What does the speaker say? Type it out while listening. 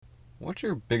What's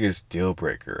your biggest deal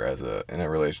breaker in a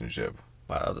relationship?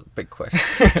 Wow, that was a big question.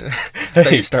 I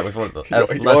thought you start with one of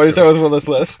the You always start with one that's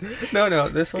less. No,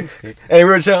 this one's good. Any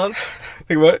weird talents?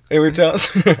 Think about it. Any weird talents?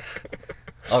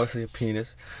 Obviously, a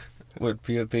penis would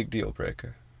be a big deal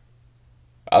breaker.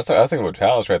 I was thinking about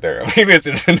talents right there. A penis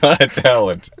is not a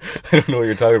talent. I don't know what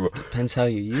you're talking about. Depends how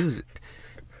you use it.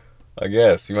 I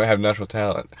guess you might have natural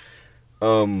talent.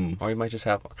 Or you might just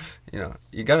have one. You know,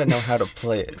 you gotta know how to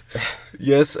play it.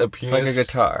 Yes, a penis. It's like a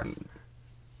guitar.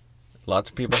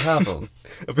 Lots of people have them.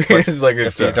 A penis is like a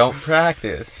If guitar. you don't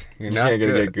practice, you're not can't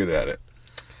good. get good at it.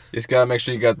 You just gotta make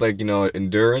sure you got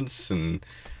endurance and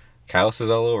calluses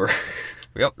all over.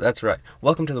 Yep, that's right.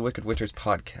 Welcome to the Wicked Winters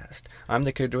podcast. I'm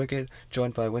the Kid Wicked,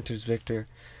 joined by Winters Victor,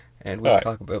 and we Alright.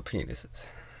 talk about penises.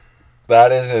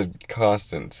 That is a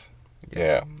constant.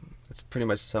 Yeah. That pretty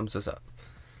much sums us up.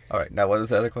 All right, now what was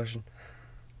the other question?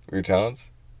 Weird talents?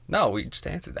 No, we just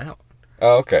answered that one.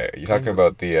 Oh, okay. You're talking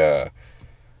about the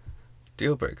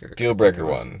Deal breaker. deal breaker I think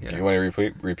it was. one. Yeah. Do you want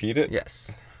to repeat it?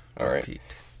 Yes. All right. Repeat.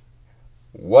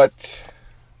 What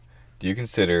do you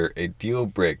consider a deal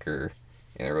breaker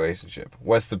in a relationship?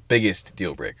 What's the biggest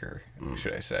deal breaker,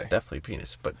 should I say? Definitely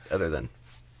penis, but other than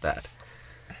that,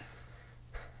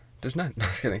 there's none. No,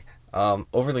 just kidding.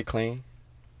 Overly clingy.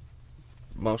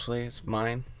 Mostly is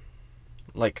mine.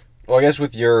 Like, Well, I guess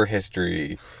with your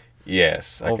history,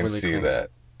 yes, I can Overly see clingy. that.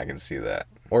 I can see that.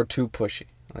 or too pushy.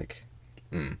 Like,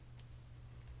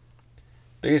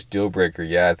 Biggest deal breaker,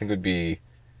 yeah, I think would be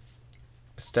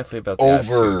it's definitely about the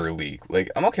attitude. overly. Like,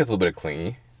 I'm okay with a little bit of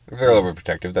clingy. If they're a little bit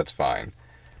protective, that's fine.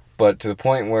 But to the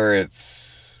point where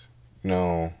it's,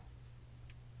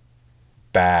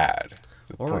 bad. To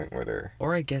the point where they're...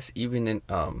 Or I guess even in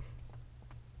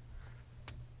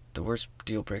the worst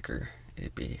deal breaker,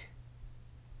 it'd be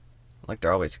like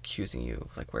they're always accusing you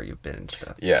of like where you've been and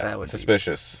stuff. Yeah, that would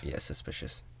suspicious. Be,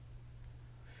 suspicious.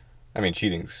 I mean,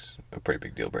 cheating's a pretty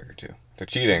big deal breaker, too. If they're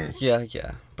cheating...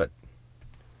 Yeah, but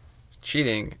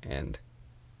cheating and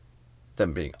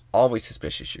them being always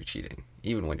suspicious you're cheating,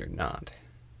 even when you're not.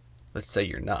 Let's say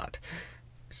you're not.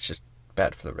 It's just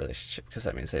bad for the relationship because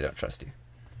that means they don't trust you.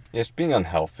 Yes, being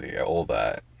unhealthy, all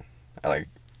that.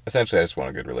 Essentially, I just want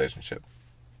a good relationship.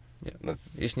 Yeah,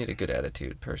 That's... you just need a good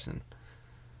attitude person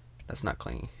that's not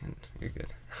clingy, and you're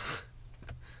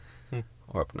good.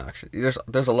 Or obnoxious.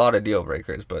 There's a lot of deal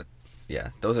breakers, but yeah,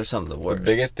 those are some of the The worst.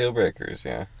 biggest deal breakers,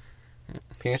 yeah.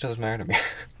 Penis doesn't matter to me.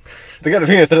 They got a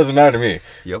penis, that doesn't matter to me.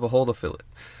 You have a hole to fill it.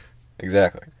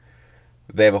 Exactly.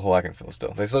 They have a hole I can fill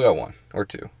still. They still got 1, or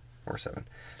 2, or 7.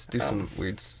 Let's do some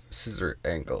weird scissor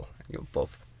angle. You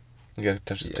both. You gotta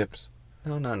touch the Yeah. tips.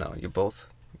 No. You both.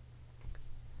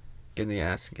 Get in the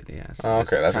ass. Oh,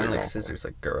 okay, that's what kind of you're like going for. scissors,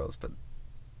 like girls, but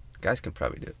guys can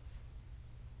probably do it.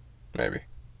 Maybe.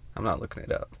 I'm not looking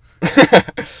it up.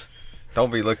 Don't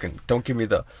be looking. Don't give me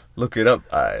the look it up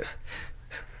eyes.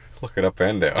 Look it up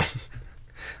and down.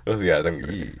 Those are the guys I'm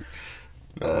gonna...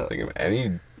 I don't think of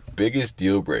any biggest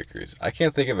deal breakers. I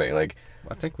can't think of any. Like,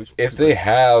 I think if they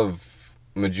have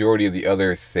majority of the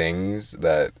other things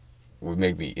that would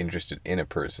make me interested in a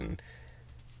person,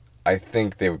 I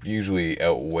think they would usually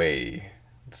outweigh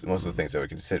most of the things I would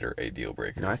consider a deal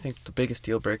breaker. I think the biggest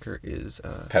deal breaker is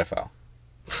Pedophile.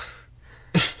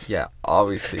 yeah,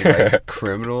 obviously like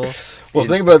criminal. Well,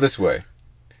 think about it this way.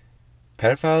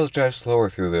 Pedophiles drive slower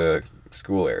through the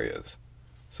school areas.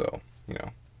 So,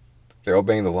 they're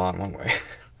obeying the law in one way.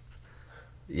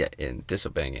 Yeah, and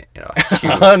disobeying it.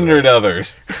 100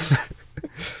 others.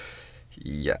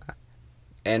 Yeah,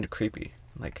 and creepy.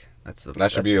 Like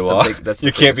That should be a law. That's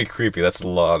you can't be creepy. That's the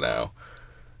law now.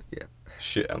 Yeah.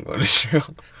 Shit, I'm going to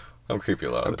jail. I'm creepy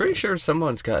a lot. I'm pretty sure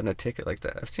someone's gotten a ticket like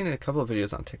that. I've seen a couple of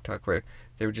videos on TikTok where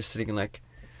they were just sitting in like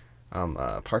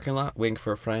a parking lot waiting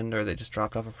for a friend, or they just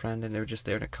dropped off a friend and they were just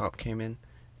there and a cop came in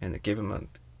and it gave him a...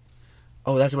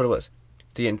 Oh, that's what it was.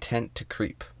 The intent to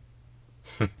creep.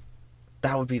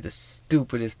 That would be the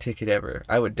stupidest ticket ever.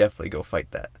 I would definitely go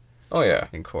fight that Oh, yeah.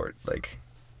 in court. Like,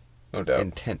 No doubt.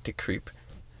 intent to creep.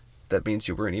 That means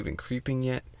you weren't even creeping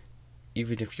yet,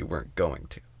 even if you weren't going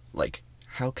to. Like,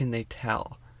 how can they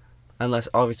tell? Unless,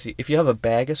 obviously, if you have a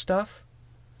bag of stuff,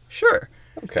 sure.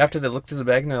 Okay. After they look through the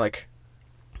bag and they're like,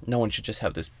 no one should just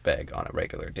have this bag on a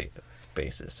regular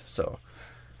basis. So,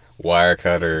 Wire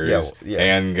cutters, Yeah.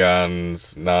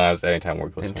 handguns, knives, anytime we're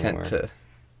going intent somewhere.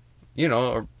 to,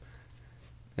 or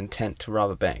intent to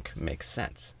rob a bank makes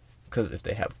sense. Because if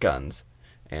they have guns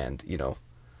and,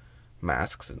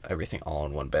 masks and everything all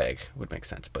in one bag would make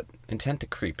sense. But intent to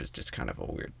creep is just kind of a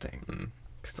weird thing.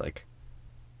 Because, like,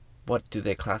 what do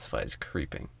they classify as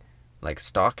creeping? Like,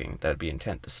 stalking, that'd be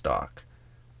intent to stalk.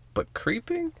 But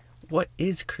creeping? What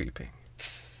is creeping?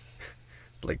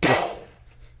 like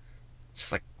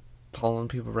just like following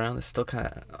people around. There's still kind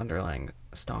of underlying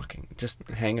stalking, just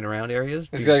hanging around areas.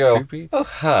 This being guy go, creepy. "Oh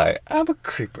hi, I'm a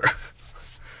creeper."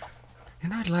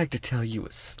 And I'd like to tell you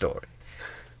a story.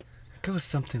 It goes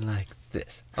something like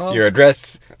this. Oh, Your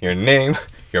address, your name,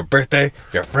 your birthday,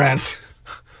 your friends.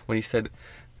 when you said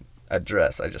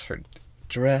address, I just heard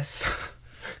dress.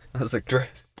 I was like,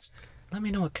 Dress. let me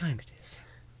know what kind it is.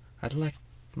 I'd like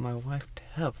my wife to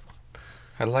have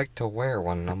I'd like to wear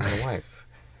one on my wife.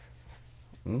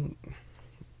 one.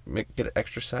 Get it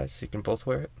extra size so you can both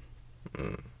wear it.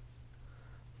 Mm.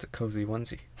 It's a cozy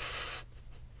onesie.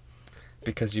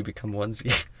 Because you become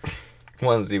onesie.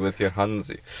 Onesie with your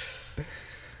hunsie.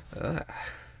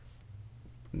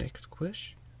 Next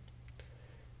question.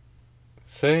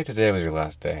 Say today was your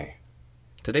last day.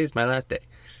 Today's my last day.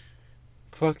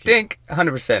 Fuck you. Dink!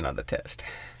 100% on the test.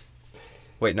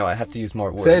 Wait, no, I have to use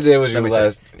more words. Say today was Let your me think.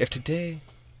 last... If today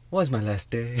was my last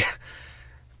day,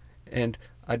 and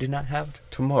I did not have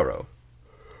tomorrow,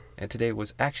 and today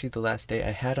was actually the last day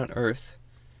I had on Earth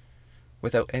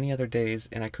without any other days,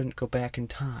 and I couldn't go back in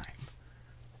time,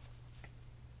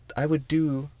 I would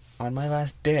do on my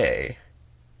last day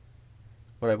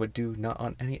what I would do not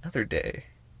on any other day.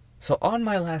 So on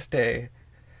my last day,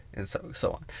 and so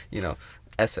on. You know,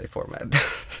 essay format.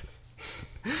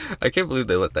 I can't believe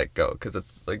they let that go, because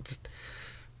it's like just,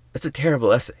 it's a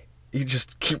terrible essay. You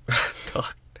just keep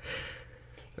talking.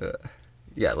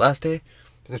 Yeah, last day,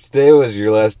 If today was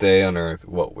your last day on Earth,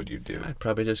 what would you do? I'd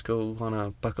probably just go on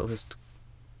a bucket list.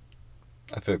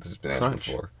 I feel like this has been answered Crunch.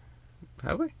 before.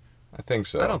 Have we? I think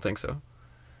so. I don't think so.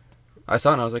 I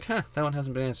saw it and I was like, that one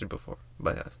hasn't been answered before.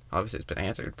 But obviously it's been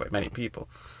answered by many people.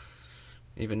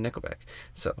 Even Nickelback.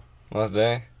 So, Last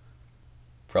day?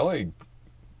 Probably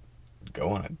go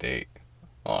on a date.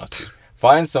 Honestly.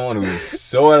 Find someone who's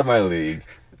so out of my league.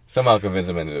 Somehow convince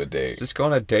them into a date. just go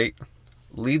on a date,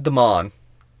 lead them on,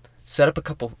 set up a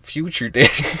couple future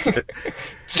dates,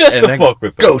 Just and to then fuck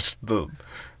with them. ghost them.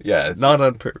 Yeah, it's Not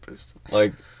on purpose.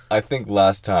 like, I think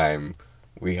last time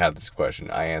we had this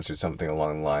question, I answered something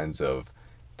along the lines of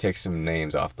take some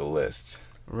names off the list.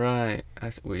 Right.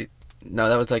 No,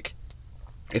 that was like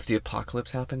if the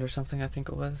apocalypse happened or something, I think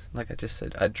it was. Like I just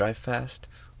said, I'd drive fast.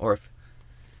 Or if,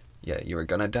 you were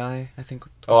gonna die, I think.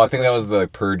 Oh, I think that was the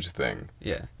purge thing.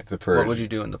 Yeah. If the purge. What would you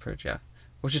do in the purge? Yeah.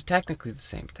 Which is technically the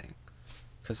same thing.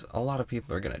 Because a lot of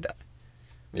people are gonna die.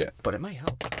 Yeah. But it might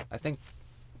help. I think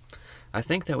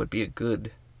that would be a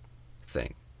good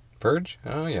thing. Purge?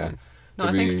 Oh, yeah. No,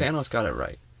 Would I think be- Thanos got it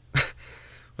right.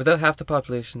 Without half the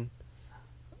population,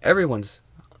 everyone's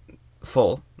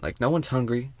full. Like, no one's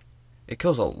hungry. It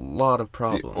kills a lot of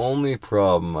problems. The only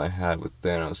problem I had with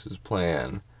Thanos'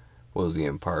 plan was the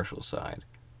impartial side.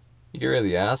 You get rid of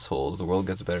the assholes, the world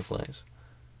gets a better place.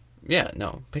 Yeah,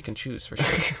 no. Pick and choose, for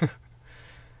sure.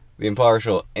 The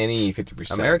impartial, any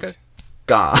 50%. America?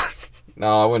 Gone.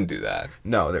 No, I wouldn't do that.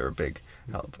 No, they were big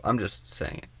help. I'm just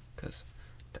saying it, because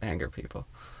to anger people,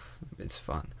 it's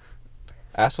fun.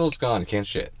 Assholes gone, you can't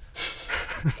shit.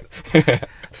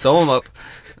 Sew them up.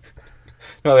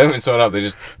 No, they haven't been sewn up,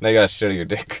 they got shit of your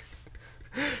dick.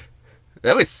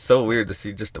 That was so weird to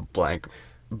see just a blank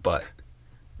butt.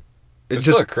 It's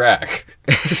just a crack.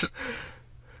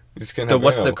 Just can't have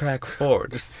What's the anal. crack for?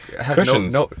 Just have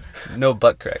Cushions. no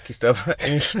butt crack. You still have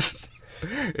anus.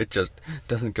 It just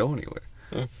doesn't go anywhere.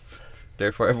 Hmm.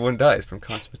 Therefore, everyone dies from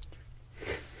constant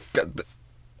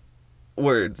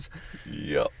words.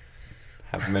 Yep.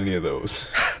 Have many of those.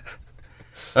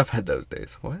 I've had those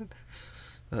days. What?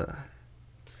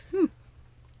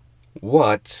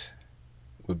 What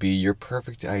would be your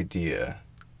perfect idea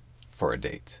for a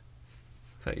date?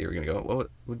 I thought you were gonna go. What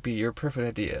would be your perfect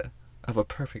idea of a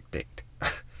perfect date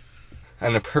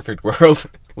In a perfect world.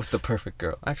 with the perfect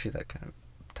girl? Actually, that kind of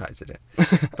ties it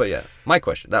in. But yeah, my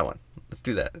question. That one. Let's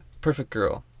do that. Perfect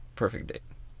girl, perfect date.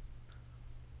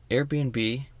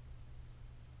 Airbnb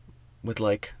with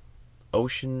like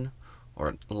ocean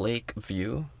or lake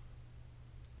view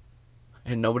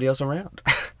and nobody else around.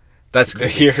 That's To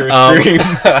creepy. hear her scream.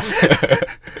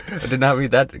 I did not mean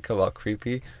that to come out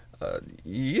creepy.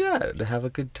 Yeah, to have a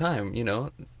good time,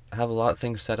 have a lot of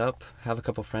things set up, have a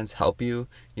couple friends help you,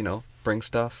 bring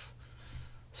stuff.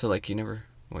 So like you never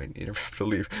have to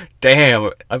leave.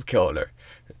 Damn, I'm killing her.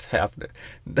 It's happening.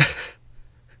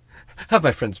 Have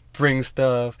my friends bring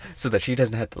stuff so that she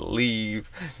doesn't have to leave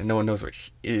and no one knows where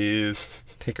she is.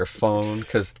 Take her phone,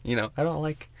 because, I don't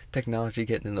like technology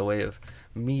getting in the way of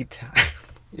me time.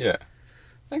 Yeah.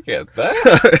 I get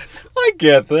that. I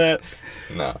get that.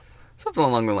 No. Something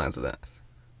along the lines of that.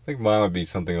 I think mine would be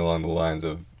something along the lines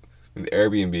of the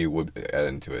Airbnb would add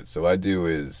into it. So what I do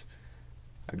is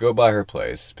I'd go by her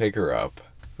place, pick her up,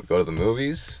 we go to the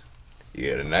movies, eat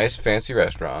at a nice fancy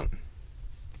restaurant,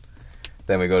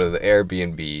 then we go to the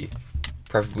Airbnb,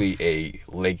 preferably a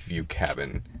lakeview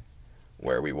cabin,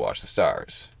 where we watch the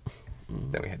stars.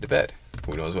 Then we head to bed.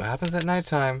 Who knows what happens at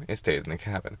nighttime? It stays in the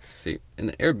cabin. See, in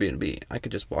the Airbnb, I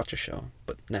could just watch a show,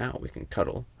 but now we can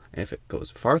cuddle. And if it goes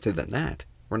farther than that,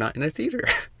 we're not in a theater.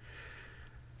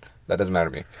 That doesn't matter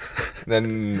to me.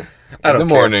 Then I don't in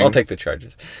the care. morning, I'll take the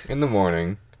charges. in the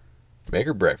morning, make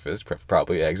her breakfast,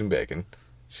 probably eggs and bacon.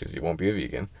 She won't be a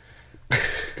vegan.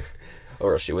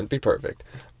 Or else she wouldn't be perfect.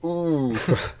 Ooh.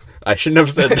 I shouldn't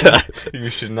have said that. You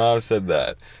should not have said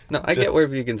that. No, I get where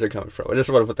vegans are coming from. I just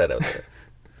want to put that out there.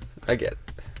 I get it.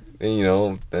 And, you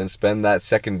know, then spend that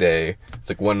second day. It's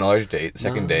like one large date.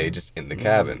 Second No. day just in the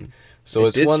cabin. So It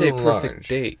it's did one say large perfect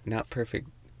date, not perfect.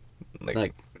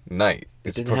 like night.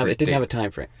 It didn't have a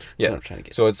time frame. That's Yeah. what I'm trying to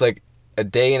get. So it's like a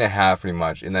day and a half, pretty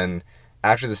much, and then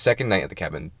after the second night at the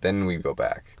cabin, then we go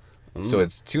back. So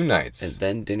it's 2 nights. And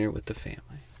then dinner with the family.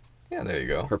 Yeah, there you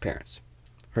go. Her parents.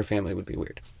 Her family would be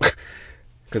weird.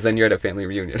 Because then you're at a family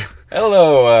reunion.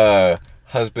 Hello,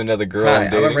 husband of the girl Hi, I'm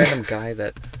dating. I'm a random guy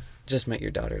that just met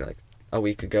your daughter like a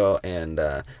week ago, and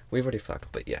we've already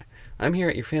fucked. But yeah, I'm here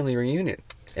at your family reunion,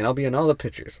 and I'll be in all the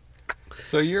pictures.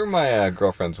 So you're my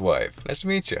girlfriend's wife. Nice to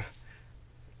meet you.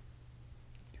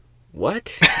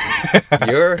 What?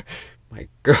 You're my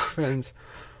girlfriend's.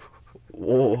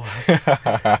 Whoa.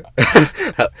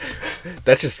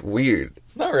 That's just weird.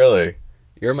 Not really.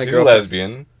 You're my She's girlfriend. a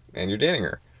lesbian, and you're dating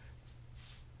her.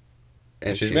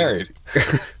 And she's married.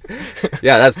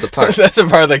 Yeah, that's the part. That's the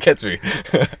part that gets me.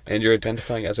 And you're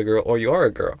identifying as a girl, or you are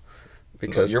a girl.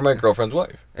 Because You're my girlfriend's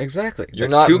wife. exactly. You're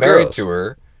That's not two married girls. to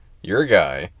her. You're a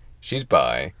guy. She's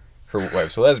bi. Her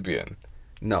wife's a lesbian.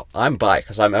 No, I'm bi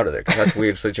because I'm out of there because that's a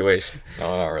weird situation.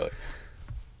 No, not really.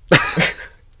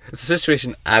 It's a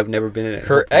situation I've never been in. and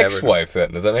Her hope to never do. ex-wife,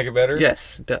 then. Does that make it better?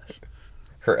 Yes, it does.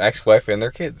 Her ex-wife and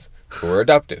their kids, who were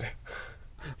adopted.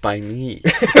 By me.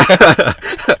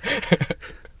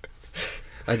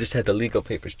 I just had the legal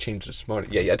papers changed this morning.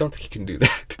 Yeah, I don't think you can do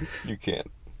that. You can't.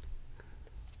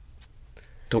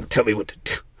 Don't tell me what to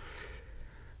do.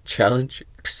 Challenge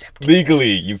accepted.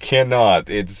 Legally, you cannot.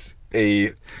 It's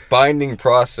a binding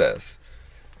process.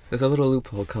 There's a little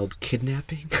loophole called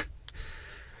kidnapping.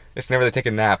 It's whenever they take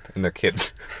a nap and their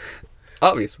kids.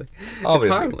 Obviously. Obviously.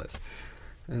 It's harmless.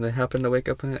 And they happen to wake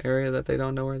up in an area that they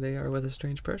don't know where they are with a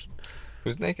strange person.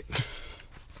 Who's naked?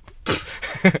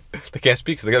 They can't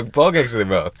speak, so they got ball gags in their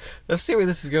mouth. Let's see where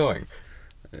this is going.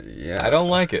 Yeah. I don't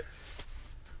like it.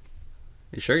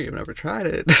 You sure you've never tried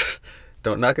it?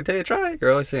 Don't knock it till you try it.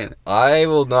 You're always saying it. I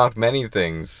will knock many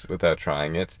things without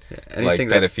trying it. Yeah, Like anything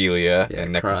that's- pedophilia yeah,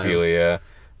 and crime. necrophilia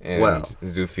and Well.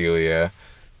 zoophilia.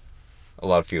 A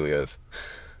lot of philias.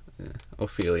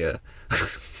 Ophelia.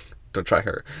 Don't try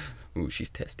her. Ooh,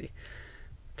 she's testy.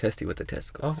 Testy with the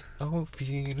testicles.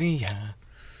 Ophelia.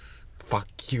 Fuck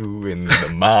you in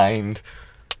the mind.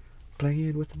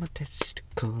 Playing with my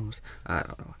testicles. I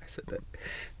don't know why I said that.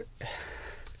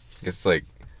 It's like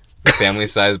a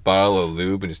family-sized bottle of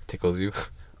lube and just tickles you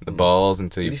the balls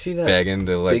until Did you you see that beg in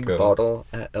to let big go. bottle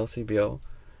at LCBO?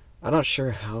 I'm not sure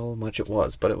how much it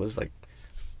was, but it was like...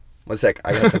 One sec,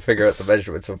 I have to figure out the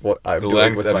measurements of what I'm The doing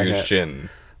length with of my your hand. shin.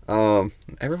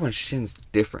 Everyone's shin's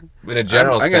different. In a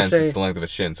general I'm gonna sense, say- it's the length of a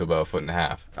shin, so about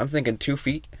 1.5 feet. I'm thinking 2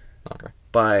 feet Okay.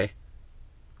 by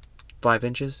 5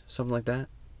 inches, something like that,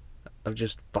 of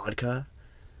just vodka.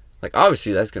 Like,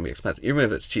 obviously, that's going to be expensive, even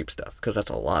if it's cheap stuff, because that's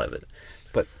a lot of it.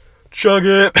 But Chug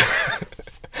it!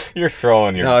 You're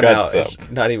throwing your guts up.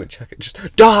 it's not even chuck it. Just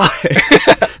die!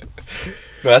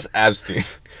 No, that's Abstein.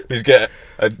 He's got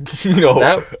a,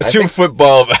 That- a I 2 think- foot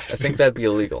ball of I Abstein. think that'd be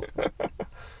illegal.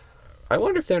 I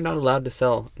wonder if they're not allowed to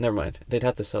sell... Never mind. They'd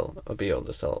have to be able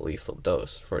to sell a lethal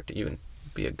dose for it to even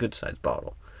be a good-sized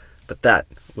bottle. But that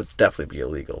would definitely be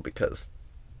illegal, because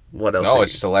what else? No, are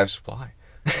it's you- just a life supply.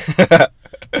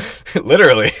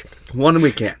 Literally. One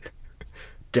weekend.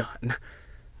 Done.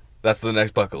 That's the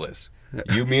next bucket list.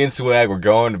 You, me, and Swag, we're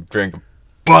going to drink a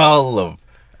bottle of...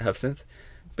 Absinthe.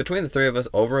 Between the three of us,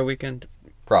 over a weekend,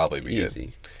 Probably be good.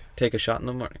 easy. Take a shot in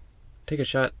the morning. Take a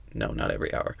shot? No, not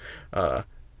every hour.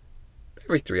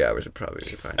 Every 3 hours would probably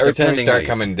be fine. Every time you Depending start how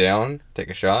coming down, take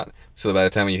a shot. So by the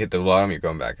time you hit the bottom, you're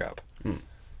going back up. Mm.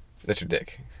 That's your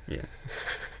dick. Yeah.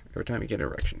 Every time you get an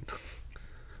erection.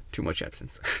 Too much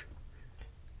absinthe.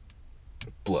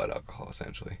 Blood alcohol,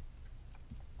 essentially.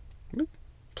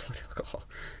 Blood alcohol.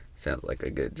 Sounds like a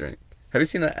good drink. Have you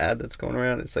seen that ad that's going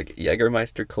around? It's like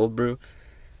Jägermeister cold brew.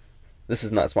 This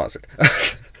is not sponsored.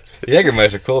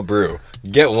 Jägermeister cold brew.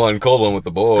 Get one, cold one with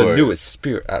the boys. It's the newest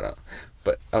spirit. I don't know.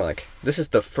 But I'm like, this is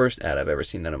the first ad I've ever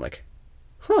seen that I'm like,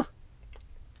 huh,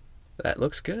 that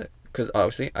looks good. Because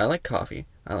obviously, I like coffee.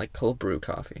 I like cold brew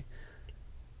coffee.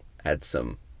 Add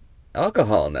some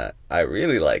alcohol in that. I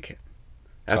really like it.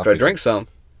 After I drink some,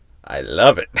 I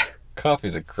love it.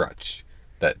 Coffee's a crutch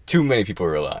that too many people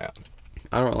rely on.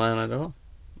 I don't rely on it at all.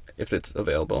 If it's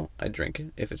available, I drink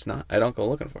it. If it's not, I don't go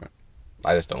looking for it.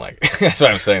 I just don't like it. That's why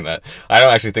I'm saying that. I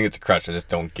don't actually think it's a crutch. I just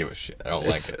don't give a shit. I don't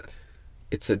like it.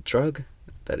 It's a drug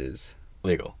that is...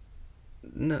 Legal.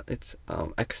 No, it's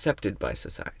accepted by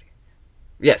society.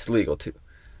 Yes, legal too.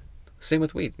 Same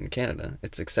with weed in Canada.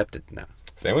 It's accepted now.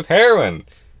 Same with heroin.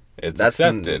 It's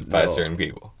accepted by certain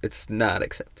people. It's not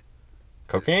accepted.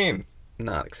 Cocaine.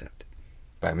 Not accepted.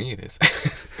 By me it is.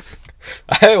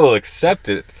 I will accept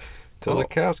it till the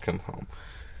cows come home.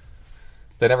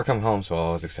 They never come home, so I'll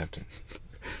always accept it.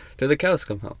 Till the cows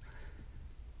come home.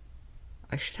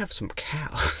 I should have some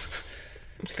cows.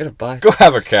 Gotta buy Go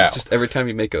have a cow. Just every time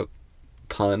you make a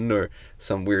pun or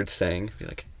some weird saying, be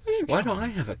like, why don't I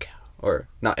have a cow? Or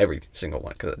not every single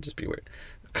one, because that'd just be weird.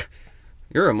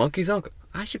 You're a monkey's uncle.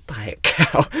 I should buy a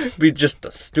cow. Be just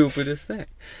the stupidest thing.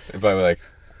 But I'd be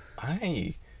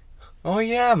like, oh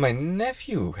yeah, my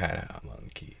nephew had a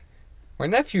monkey. My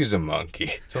nephew's a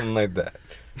monkey. Something like that.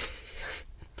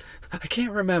 I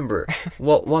can't remember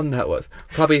what one that was.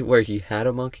 Probably where he had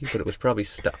a monkey, but it was probably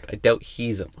stuffed. I doubt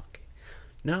he's a monkey.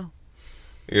 No.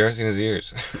 You ever seen his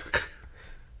ears?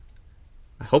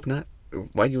 I hope not.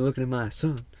 Why are you looking at my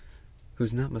son?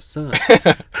 Who's not my son?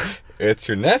 It's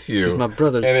your nephew. He's my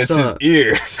brother's son. And it's his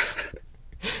ears.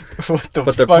 What the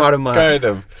But they're fuck part of my kind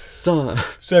of son.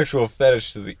 sexual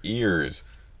fetish to the ears?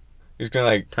 He's gonna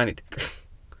like Tiny dick.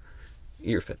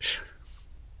 Ear fetish.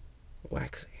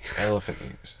 Waxy. elephant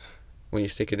ears. When you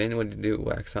stick it in, what do you do?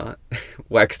 Wax on?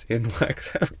 Wax in,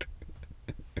 wax out.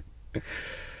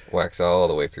 Wax all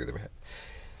the way through the head.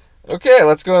 Okay,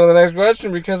 let's go on to the next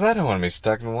question because I don't want to be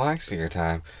stuck in wax the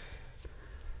entire time.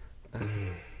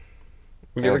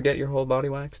 Would you ever get your whole body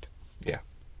waxed? Yeah.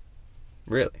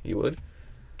 Really? You would?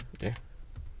 Yeah.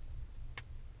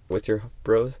 With your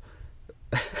bros?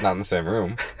 Not in the same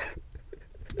room.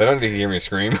 They don't need to hear me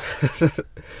scream.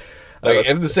 Like,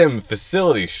 in the same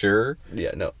facility, sure.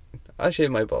 Yeah, no. I shave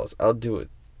my balls. I'll do it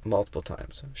multiple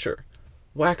times. Sure.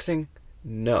 Waxing?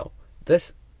 No.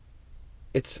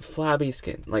 It's flabby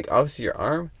skin. Like, obviously your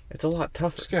arm, it's a lot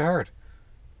tougher. Just get hard.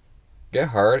 Get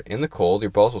hard in the cold.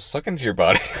 Your balls will suck into your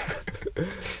body.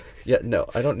 Yeah, no.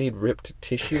 I don't need ripped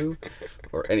tissue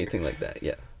or anything like that.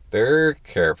 Yeah. They're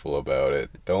careful about it.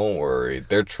 Don't worry.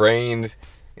 They're trained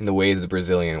in the ways of the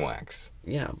Brazilian wax.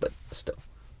 Yeah, but still.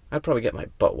 I'd probably get my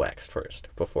butt waxed first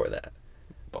before that.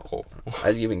 Butthole.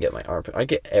 I'd even get my armpit. I'd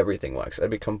get everything waxed. I'd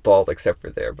become bald except for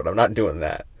there, but I'm not doing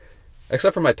that.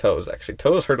 Except for my toes, actually.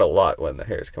 Toes hurt a lot when the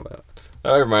hairs come out.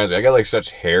 That reminds me. I got like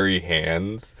such hairy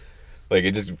hands. Like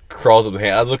it just crawls up the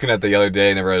hand. I was looking at the other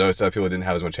day and I noticed that people didn't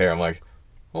have as much hair. I'm like,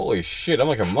 holy shit, I'm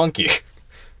like a monkey.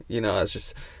 You know, I was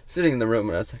just sitting in the room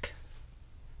and I was like,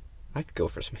 I could go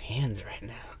for some hands right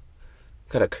now.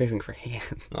 Got a craving for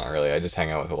hands. Not really. I just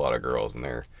hang out with a lot of girls and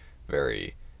they're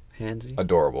very Handsy?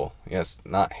 adorable. Yes,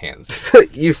 not hands.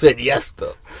 You said yes,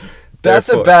 though. That's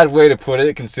Therefore. a bad way to put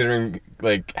it, considering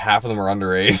like half of them are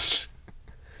underage.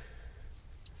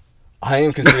 I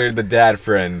am considered the dad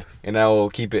friend, and I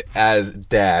will keep it as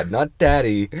dad, not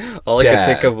daddy. All I could Dad.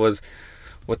 think of was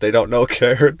what they don't know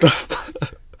cared.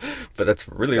 But that's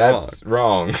really wrong. That's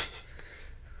wrong.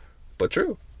 But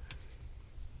true.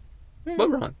 But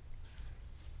wrong.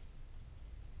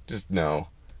 Just no.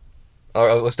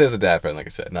 Let's stay as a dad friend, like I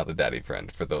said, not the daddy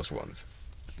friend for those ones.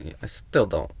 Yeah, I still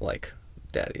don't like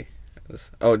daddy.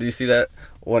 Oh, do you see that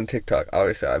one TikTok?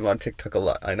 Obviously, I'm on TikTok a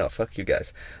lot. I know. Fuck you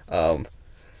guys.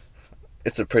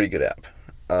 It's a pretty good app.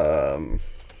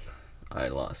 I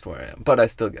lost where I am, but I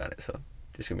still got it. So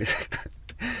just give me a second.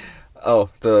 Oh,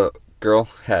 the girl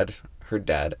had her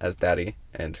dad as daddy,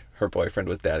 and her boyfriend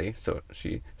was daddy. So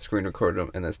she screen recorded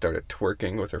him and then started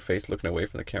twerking with her face looking away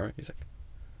from the camera. He's like,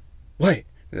 "Wait!"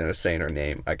 And then I was saying her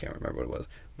name. I can't remember what it was.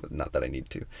 But not that I need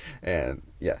to. And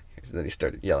yeah, then he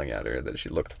started yelling at her. And then she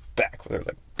looked back with her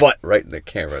like butt right in the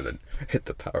camera. And then hit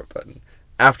the power button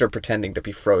after pretending to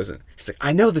be frozen. She's like,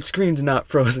 "I know the screen's not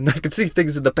frozen. I can see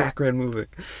things in the background moving."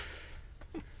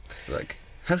 Like,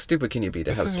 how stupid can you be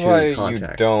to have This is two why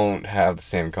contacts? you don't have the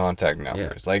same contact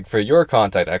numbers. Like for your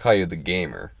contact, I call you the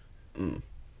gamer.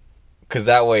 Because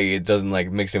that way it doesn't like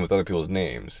mix in with other people's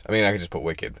names. I mean, I could just put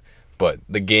Wicked, but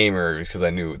the gamer because I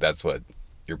knew that's what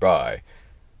you're by.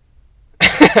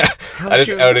 I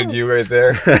just outed you right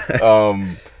there.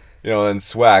 And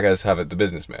Swag, I just have it the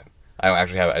businessman. I don't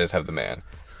actually have it. I just have the man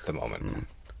at the moment.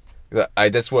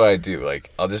 That's what I do.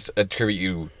 Like, I'll just attribute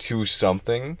you to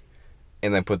something,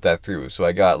 and then put that through. So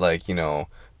I got, like, the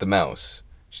mouse.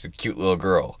 She's a cute little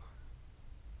girl.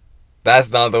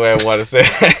 That's not the way I want to say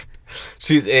it.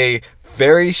 She's a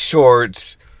very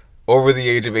short, over the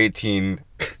age of 18,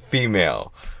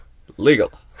 female.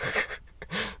 Legal.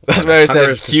 That's when I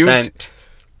said cute.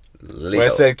 Legal. When I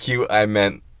said cute, I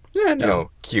meant, yeah,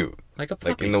 no. Cute. Like a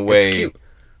puppy. Like, in the way... It's cute.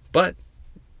 But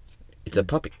it's a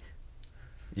puppy.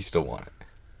 You still want it.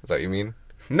 Is that what you mean?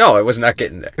 No, I was not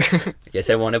getting there. Yes,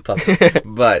 I want a puppy.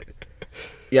 But,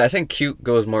 yeah, I think cute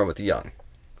goes more with young.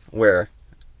 Where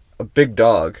a big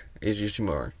dog is usually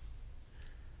more...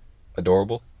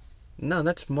 Adorable? No,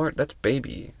 that's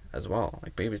baby as well.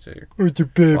 Like, babies are... It's a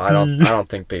baby. Well, I don't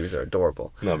think babies are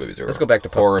adorable. No, babies are Let's go back to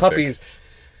horrific. puppies.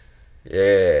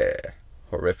 Yeah.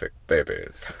 Horrific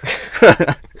babies.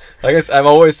 I guess I've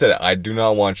always said I do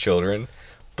not want children,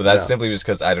 but that's No. simply just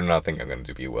because I do not think I'm going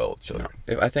to be well with children.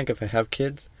 No. I think if I have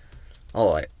kids,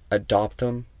 I'll adopt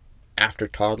them after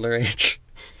toddler age.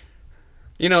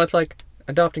 It's like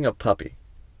adopting a puppy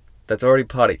that's already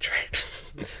potty trained.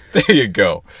 There you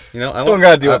go. I Don't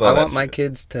gotta deal with all I that want my shit.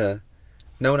 kids to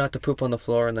know not to poop on the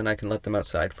floor, and then I can let them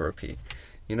outside for a pee.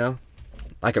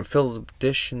 I can fill the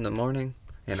dish in the morning,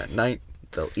 and at night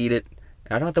they'll eat it.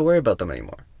 And I don't have to worry about them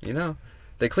anymore.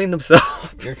 They clean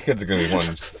themselves. These kids are going to be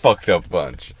one fucked up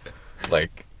bunch.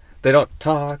 Like, They don't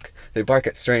talk. They bark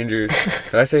at strangers.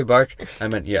 Did I say bark? I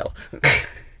meant yell.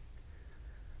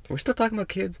 We're still talking about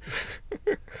kids.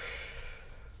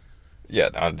 yeah,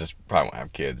 I just probably won't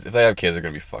have kids. If I have kids, they're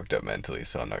going to be fucked up mentally,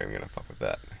 so I'm not even going to fuck with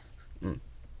that.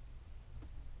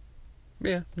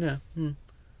 Yeah.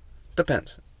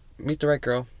 Depends. Meet the right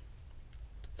girl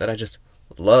that I just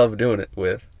love doing it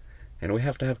with, and we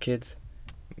have to have kids.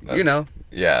 That's-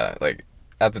 Yeah, like,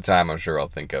 at the time, I'm sure I'll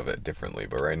think of it differently,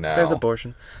 but right now... There's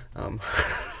abortion.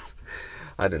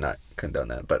 I do not condone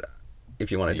that, but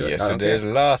if you want to do it, I don't care. Yesterday's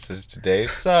loss is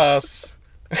today's sauce.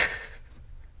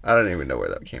 I don't even know where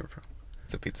that came from.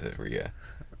 It's a pizzeria.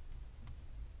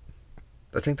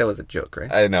 I think that was a joke,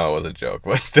 right? I know it was a joke,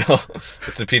 but still,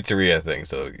 it's a pizzeria thing,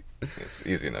 so it's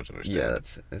easy enough to understand.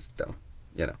 Yeah, it's dumb.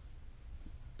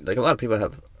 Like a lot of people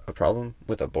have a problem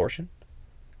with abortion.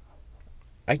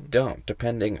 I don't,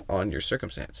 depending on your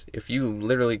circumstance. If you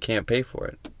literally can't pay for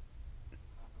it,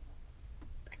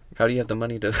 how do you have the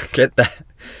money to get that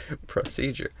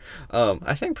procedure?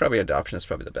 I think probably adoption is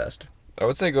probably the best. I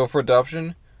would say go for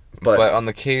adoption, but on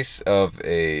the case of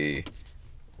a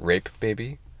rape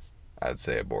baby, I'd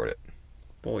say abort it.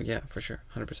 Well, yeah, for sure,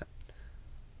 100%.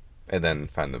 And then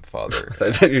find the father.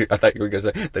 I thought you were gonna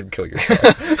say then kill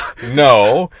yourself.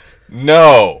 No.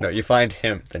 No, you find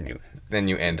him, Then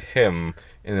you end him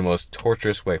in the most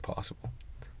torturous way possible.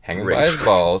 Hanging Rape. by his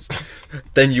balls.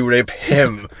 then you rape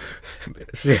him.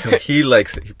 See, he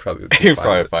likes it. He probably would be You're fine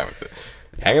probably with it. fine with it.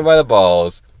 Hanging by the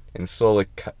balls and slowly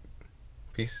cut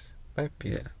piece by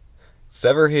piece. Yeah.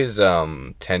 Sever his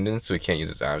tendons so he can't use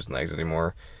his arms and legs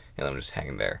anymore, and I'm just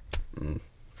hanging there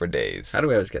for days. How do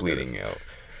we always get to bleeding this? out?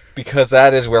 Because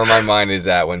that is where my mind is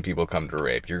at when people come to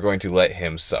rape. You're going to let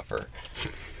him suffer.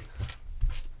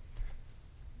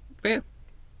 Yeah.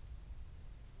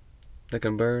 They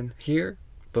can burn here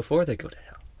before they go to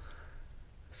hell.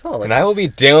 That's all. And I will be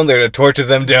down there to torture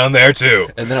them down there too.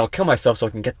 And then I'll kill myself so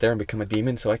I can get there and become a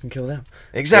demon so I can kill them.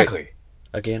 Exactly.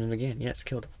 Again and again. Yes,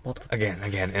 killed them. Multiple times. Again,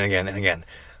 again, and again, and again.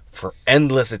 For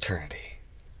endless eternity.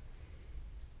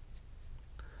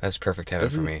 That's perfect heaven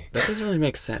for me. That doesn't really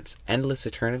make sense. Endless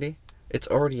eternity? It's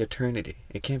already eternity.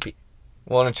 It can't be.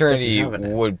 Well, an eternity Doesn't have an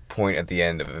end. would point at the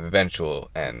end of an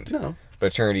eventual end. No. But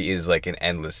eternity is like an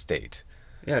endless state.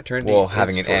 Yeah, eternity. Well, is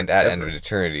having an end at end of forever.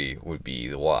 eternity would be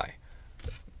the why.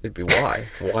 It'd be why.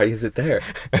 Why is it there?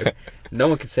 No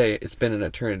one can say it's been an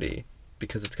eternity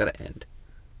because it's got to end.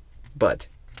 But.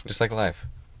 Just like life.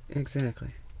 Exactly.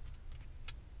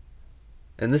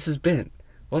 And this has been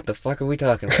What the Fuck Are We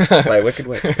Talking About? By Wicked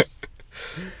Witch.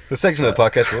 The section of the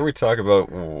podcast where we talk about,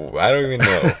 I don't even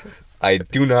know. I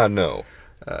do not know.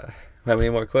 How many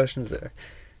more questions there?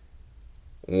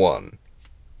 1,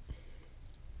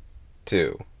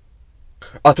 2.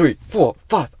 3, 4,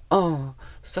 5. Oh,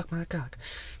 suck my cock.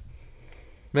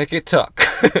 Make it talk.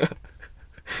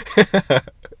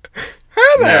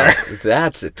 Hi there. Now,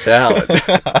 that's a talent.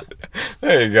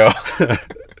 There you go.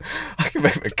 I can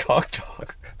make my cock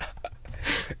talk.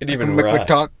 It I even can make my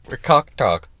rhymes. cock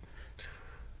talk.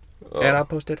 And I'll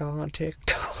post it all on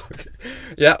TikTok.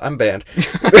 Yeah, I'm banned.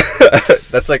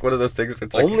 That's like one of those things where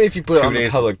it's like Only if you put it 2 on the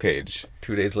days- public page.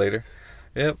 2 days later.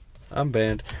 Yep, I'm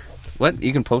banned. What?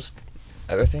 You can post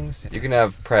other things? You can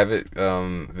have private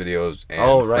videos and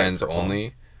Oh, right, friends for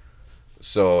only,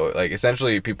 So, like,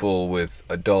 essentially, people with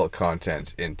adult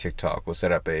content in TikTok will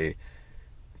set up a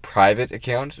private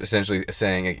account, essentially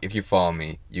saying, like, if you follow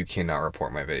me, you cannot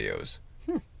report my videos.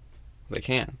 They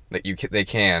can. Like, they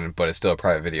can, but it's still a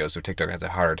private video, so TikTok has a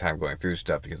harder time going through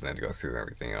stuff because they have to go through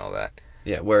everything and all that.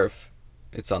 Yeah, where if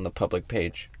it's on the public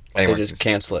page, Anyone they just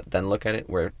can cancel it, then look at it.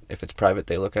 Where if it's private,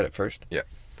 they look at it first. Yeah.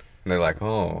 And they're like,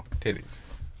 oh, titties.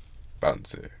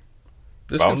 Bouncy.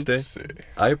 This can stay.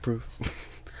 I approve.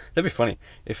 That'd be funny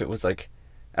if it was like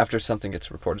after something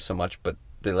gets reported so much, but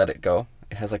they let it go.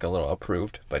 It has like a little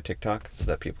approved by TikTok so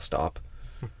that people stop.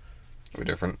 We're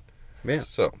different. Yeah.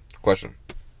 So, question.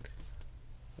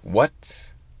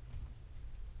 What?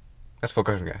 That's full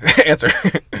question, guys. Answer.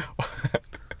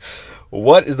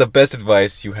 What is the best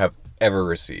advice you have ever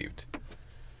received?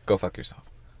 Go fuck yourself.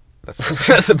 That's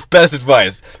the best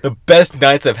advice. The best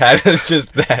nights I've had is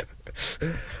just that.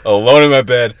 Alone in my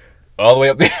bed, all the way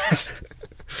up the ass.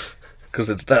 Because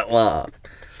it's that long.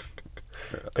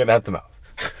 And out the mouth.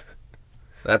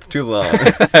 That's too long.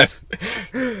 That's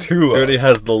too It long. already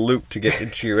has the loop to get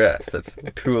into your ass. That's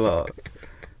too long.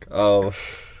 Oh,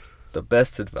 the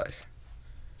best advice.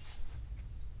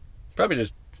 Probably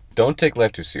just Don't take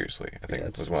life too seriously. I think Yeah,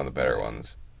 it was one of the better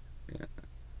ones.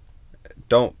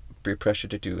 don't be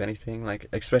pressured to do anything. Like,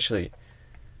 especially,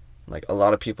 like, a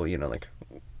lot of people, you know, like,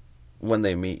 when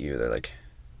they meet you, they're like,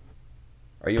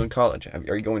 are you in college?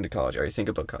 Are you going to college? Are you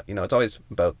thinking about college? You know, it's always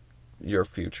about your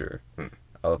future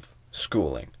of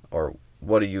schooling, or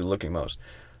what are you looking most.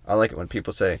 I like it when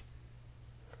people say,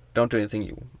 don't do anything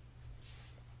you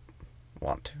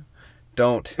want to.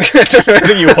 Don't. Don't do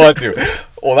anything you want to.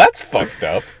 Well, that's fucked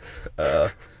up.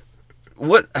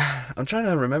 What? I'm trying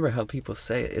to remember how people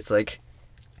say it. It's like,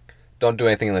 Don't do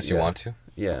anything unless you Yeah. want to.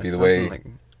 yeah, Be the something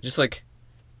way-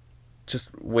 just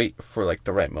wait for like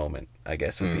the right moment, I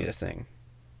guess would be the thing.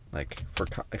 Like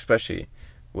especially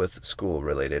with school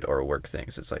related or work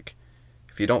things, it's like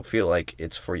if you don't feel like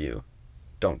it's for you,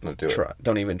 don't do it. try.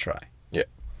 Don't even try. Yeah.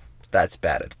 That's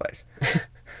bad advice.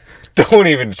 Don't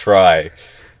even try.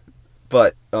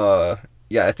 But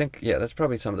yeah, I think that's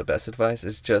probably some of the best advice.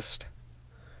 Is just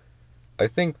I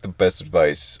think the best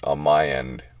advice on my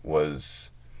end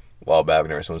was a while back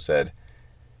whenever someone said,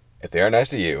 if they are nice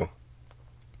to you,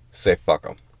 say fuck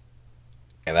them.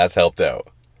 And that's helped out.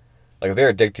 Like, if they're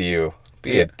a dick to you,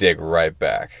 be Yeah. a dick right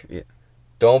back. Yeah.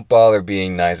 Don't bother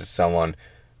being nice to someone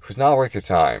who's not worth your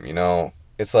time, you know?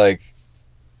 It's like,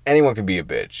 anyone can be a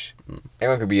bitch.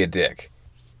 Anyone can be a dick.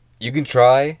 You can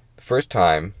try the first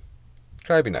time,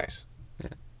 try to be nice.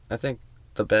 I think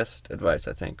the best advice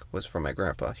was from my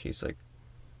grandpa. He's like,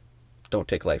 don't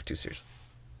take life too seriously,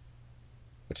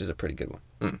 which is a pretty good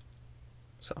one.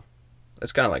 So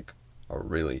it's kind of like a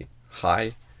really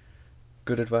high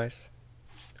good advice.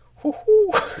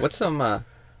 What's some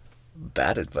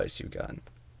bad advice you've gotten?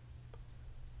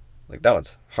 Like, that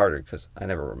one's harder because I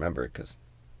never remember it because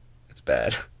it's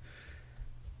bad.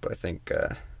 But I think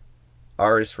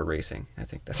R is for racing. I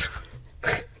think that's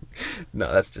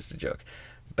no, that's just a joke.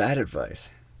 Bad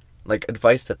advice, like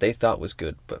advice that they thought was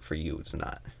good, but for you it's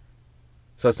not.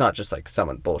 So it's not just like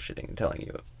someone bullshitting and telling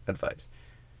you advice.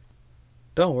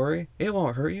 Don't worry, it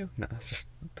won't hurt you. No, that's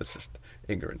just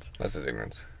ignorance. That's his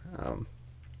ignorance.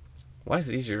 Why is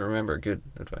it easier to remember good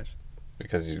advice?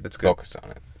 Because you It's good. focused on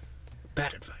it.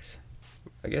 Bad advice,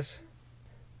 I guess.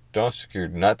 Don't stick your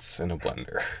nuts in a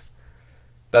blender.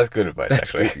 That's good advice, That's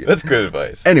actually. good, yeah. That's good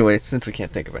advice. Anyway, since we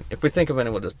can't think of it, if we think of it,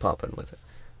 we'll just pop in with it.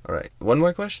 All right, one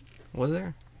more question. Was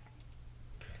there?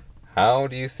 How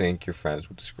do you think your friends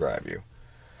would describe you?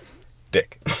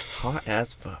 Dick. Hot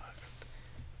as fuck.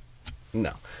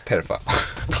 No, Pedophile.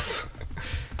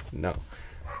 no.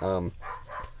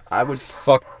 I would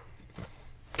Fuck.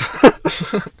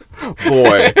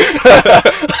 boy.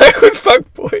 I would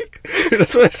fuck boy.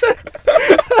 That's what I said.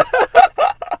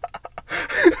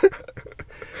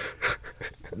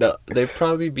 No, they'd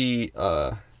probably be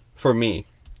for me.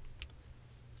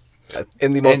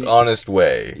 In the most And- honest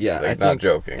way. Yeah, Like, I not think,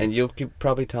 joking. And you'll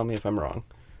probably tell me if I'm wrong.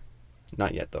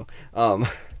 Not yet though.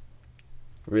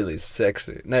 Really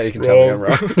sexy. Now you can tell me I'm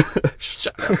wrong.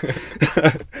 Shut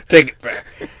up. Take it back.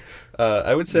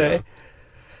 I would say,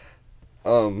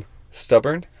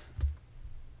 stubborn,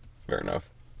 Fair enough.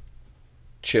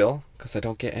 chill, because I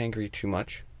don't get angry too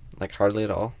much, like hardly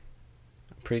at all.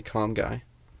 I'm a pretty calm guy.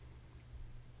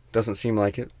 Doesn't seem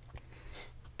like it,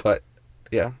 but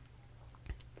yeah.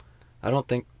 I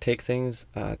don't take things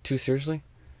too seriously,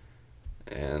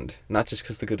 and not just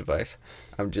because of the good advice.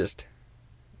 I'm just,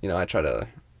 I try to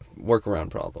work around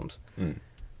problems.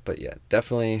 But yeah,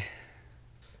 definitely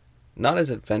not as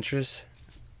adventurous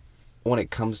when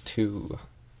it comes to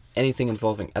anything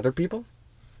involving other people.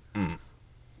 Mm.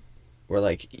 Where,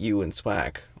 like, you and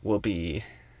Swag will be,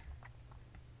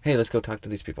 hey, let's go talk to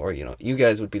these people. Or, you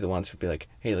guys would be the ones who'd be like,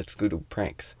 hey, let's go do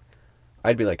pranks.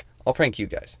 I'd be like, I'll prank you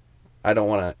guys. I don't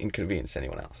want to inconvenience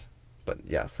anyone else. But,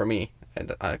 yeah, for me,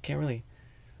 I can't really...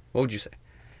 What would you say?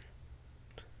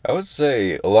 I would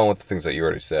say, along with the things that you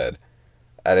already said,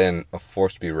 add in a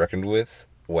force to be reckoned with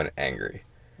when angry.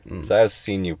 So I've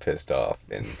seen you pissed off,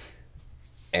 and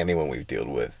anyone we've dealt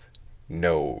with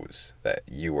knows that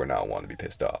you are not one to be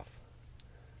pissed off.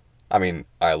 I mean,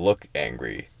 I look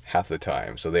angry half the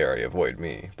time, so they already avoid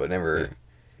me, but never... Yeah.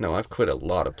 No, I've quit a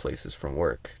lot of places from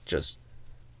work just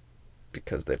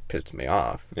because they've pissed me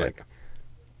off. Yeah. Like,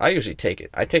 I usually take it.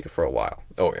 I take it for a while.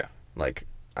 Oh, yeah. Like,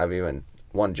 I've even...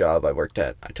 One job I worked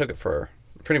at, I took it for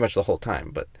pretty much the whole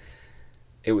time, but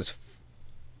it was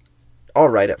all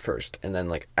right at first, and then,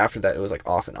 like, after that, it was, like,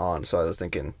 off and on, so I was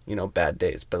thinking, bad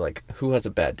days, but, like, who has a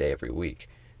bad day every week?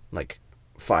 Like,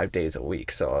 5 days a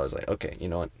week, so I was like, okay, you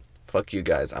know what? Fuck you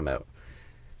guys, I'm out.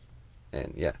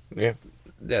 And, yeah. Yeah.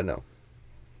 Yeah, no.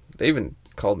 They even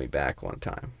called me back one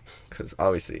time, because,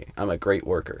 obviously, I'm a great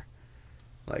worker.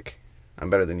 Like, I'm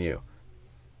better than you.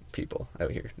 People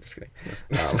out here. Just kidding.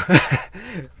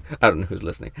 I don't know who's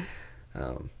listening.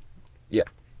 Yeah.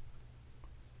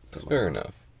 It's fair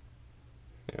enough.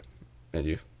 Yeah. And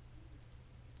you?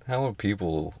 How would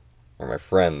people or my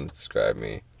friends describe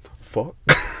me? Fuck.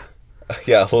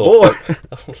 Yeah, a little boy.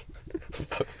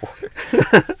 Fuck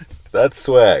boy. That's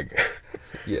Swag.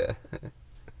 Yeah.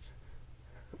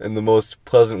 In the most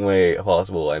pleasant way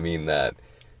possible. I mean that,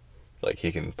 like,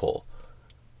 he can pull.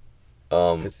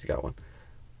 Because he's got one.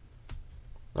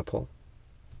 A pole.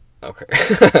 Okay.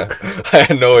 I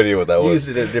had no idea what that was.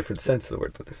 Used it in a different sense of the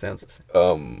word, but it sounds the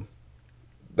same.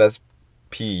 That's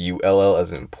Pull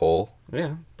as in pull.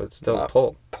 Yeah, but it's still Not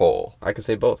pull. Pull. I can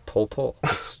say both. Pull.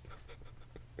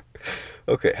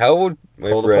 Okay, how would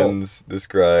my Pull the friends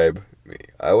describe me?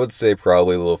 I would say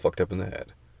probably a little fucked up in the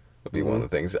head. Would be one of the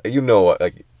things.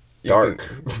 Like... Dark.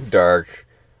 Dark.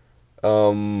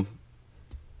 I'm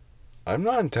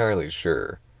not entirely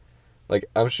sure. Like,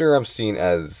 I'm sure I'm seen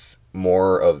as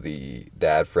more of the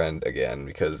dad friend again,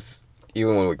 because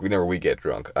even whenever we get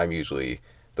drunk, I'm usually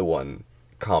the one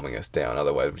calming us down.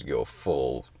 Otherwise, we'd go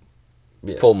full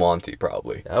Monty,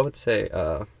 probably. I would say,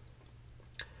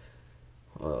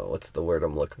 what's the word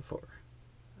I'm looking for?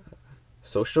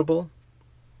 Sociable?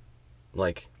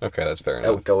 Like, Okay, that's fair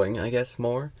enough. outgoing, I guess,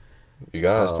 more. You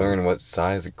gotta learn what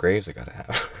size of graves I gotta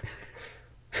have.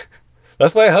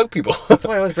 That's why I hug people. That's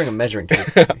why I always bring a measuring tape.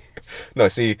 No,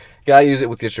 see, you gotta use it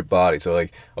with just your body. So,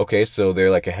 like, okay, so they're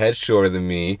like a head shorter than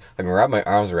me. I can wrap my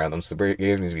arms around them, so the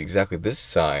grave needs to be exactly this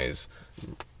size.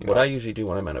 What I usually do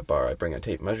when I'm at a bar, I bring a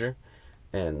tape measure,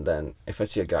 and then if I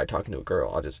see a guy talking to a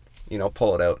girl, I'll just,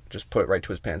 pull it out, just put it right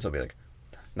to his pants. I'll be like,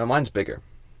 no, mine's bigger.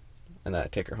 And then I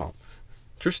take her home.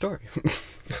 True story.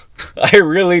 I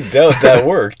really doubt that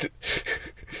worked.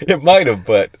 It might have,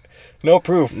 but no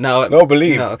proof. No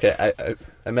belief. No, okay,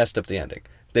 I messed up the ending.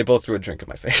 They both threw a drink in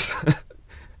my face.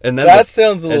 And then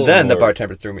Sounds a little And then the more...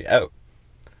 bartender threw me out.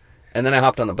 And then I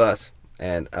hopped on the bus,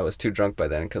 and I was too drunk by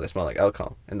then because I smelled like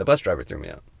alcohol. And the bus driver threw me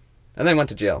out. And then I went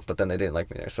to jail, but then they didn't like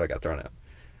me there, so I got thrown out.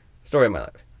 Story of my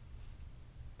life.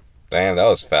 Damn, that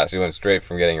was fast. You went straight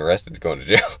from getting arrested to going to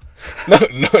jail.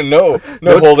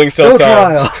 No holding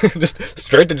self-time. No trial. Just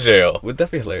straight to jail. Would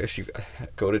that be hilarious? You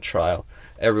go to trial,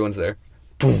 everyone's there.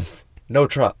 Boom. No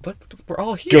trial. But we're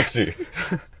all here. Guilty.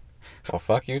 Well,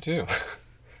 fuck you too.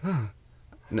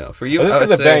 No, for you. Well, this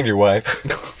because I banged your wife.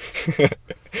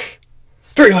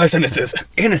 3 life sentences.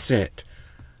 Innocent,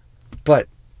 but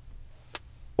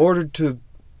ordered to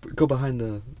go behind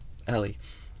the alley,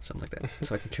 something like that,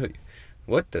 so I can kill you.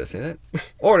 What did I say that?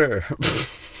 Order.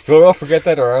 Well, I'll forget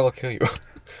that, or I will kill you.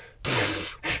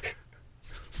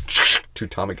 2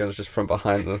 Tommy guns just from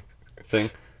behind the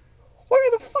thing. Why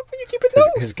the fuck would you keep it those?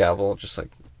 His gavel just like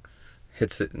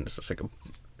hits it, and it's just like a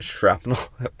shrapnel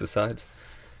up the sides.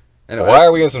 Anyway, why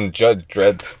are we in some Judge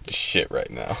Dredd shit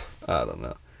right now? I don't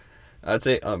know. I'd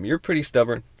say you're pretty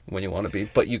stubborn when you want to be,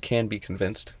 but you can be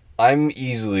convinced. I'm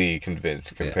easily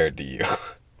convinced compared to you.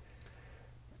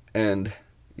 And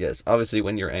yes, obviously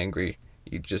when you're angry,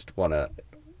 you just want to...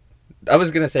 I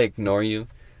was going to say ignore you,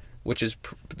 which is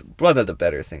one of the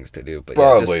better things to do, but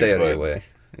probably, just stay out of your way.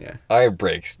 Yeah. I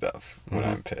break stuff when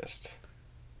I'm pissed.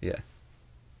 Yeah.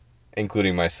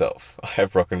 Including myself.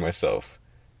 I've broken myself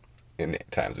in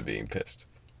times of being pissed.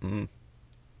 Mm-hmm.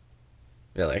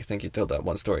 Yeah, like I think you told that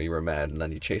one story. You were mad, and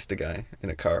then you chased a guy in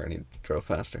a car, and he drove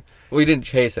faster. Well, you didn't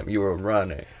chase him. You were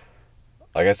running.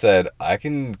 Like I said, I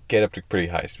can get up to pretty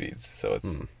high speeds, so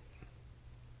it's...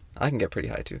 I can get pretty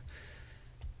high, too.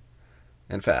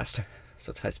 And fast. So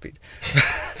it's high speed.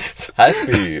 High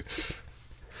speed.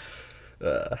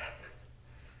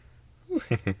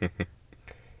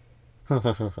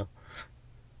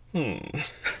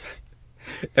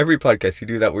 Every podcast you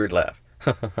do that weird laugh.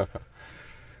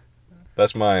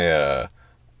 That's my,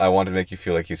 I want to make you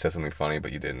feel like you said something funny,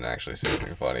 but you didn't actually say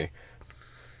something funny.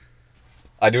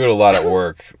 I do it a lot at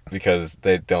work because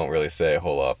they don't really say a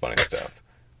whole lot of funny stuff.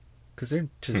 Because they're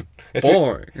just It's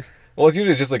boring. Well, it's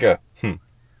usually just like a,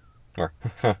 or,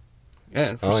 Yeah,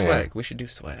 and for Oh, yeah. swag, we should do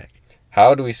swag.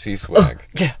 How do we see swag?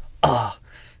 Yeah.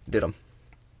 Did them.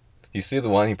 You see the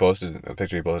one he posted, a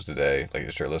picture he posted today, like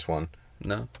the shirtless one?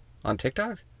 No. On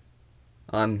TikTok?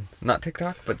 On, not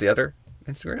TikTok, but the other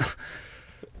Instagram?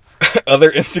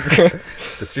 Other Instagram?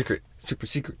 The secret, super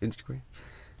secret Instagram.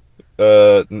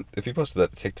 If you posted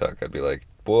that to TikTok, I'd be like,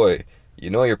 boy, you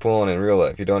know you're pulling in real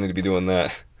life. You don't need to be doing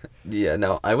that. Yeah,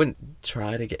 no, I wouldn't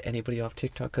try to get anybody off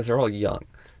TikTok because they're all young,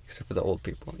 except for the old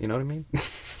people. You know what I mean?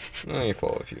 You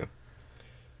follow a few.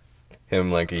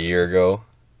 Him like a year ago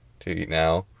to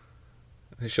now.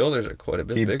 His shoulders are quite a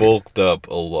bit He bigger. bulked up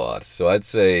a lot. So I'd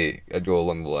say I'd go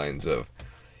along the lines of,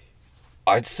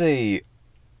 I'd say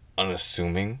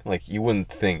unassuming. Like, you wouldn't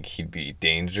think he'd be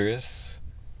dangerous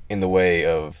in the way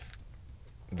of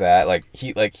that. Like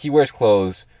he wears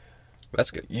clothes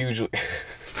That's good. usually.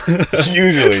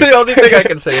 Usually. The only thing I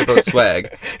can say about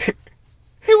swag.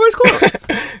 He wears clothes.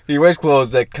 He wears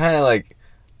clothes that kind of like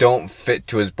don't fit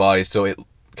to his body, so it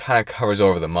kind of covers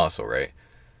over the muscle, right?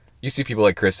 You see people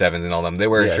like Chris Evans and all them, they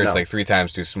wear Yeah, shirts no. like 3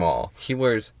 times too small. He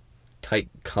wears tight,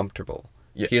 comfortable.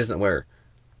 Yeah. He doesn't wear,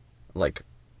 like,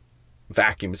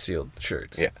 vacuum sealed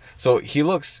shirts. Yeah. So he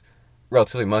looks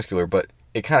relatively muscular, but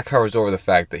it kind of covers over the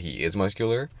fact that he is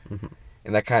muscular. Mm-hmm.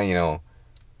 And that kind of,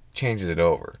 changes it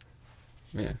over.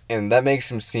 Yeah. And that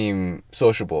makes him seem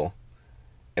sociable.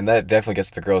 And that definitely gets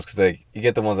the girls, because you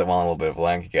get the ones that want a little bit of a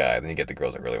lanky guy, then you get the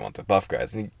girls that really want the buff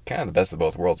guys. And he kind of the best of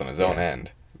both worlds on his own Yeah.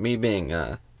 end. Me being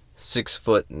 6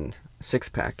 foot and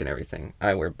 6-pack and everything,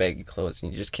 I wear baggy clothes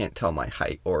and you just can't tell my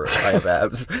height or if I have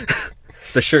abs.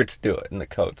 The shirts do it and the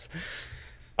coats.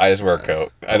 I just wear a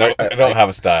coat. I don't have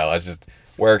a style. I just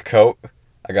wear a coat,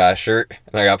 I got a shirt,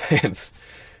 and I got pants.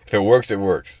 If it works, it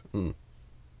works.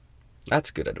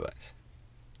 That's good advice.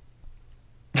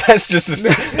 That's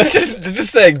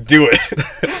just saying do it.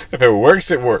 If it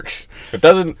works, it works. If it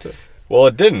doesn't, well,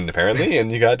 it didn't apparently,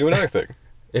 and you gotta do another thing.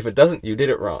 If it doesn't, you did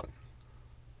it wrong.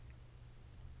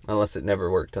 Unless it never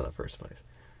worked in the first place.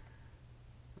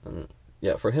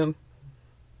 Yeah, for him,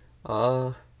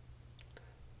 I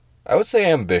would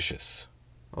say ambitious.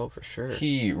 oh, for sure.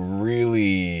 He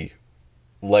really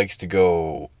likes to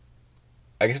go.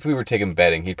 I guess if we were taking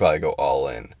betting, he'd probably go all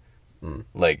in.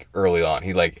 Like early on,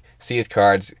 he'd like see his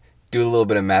cards, do a little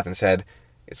bit of math in his head.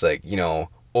 It's like,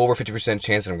 over 50%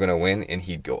 chance that I'm gonna win, and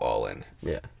he'd go all in.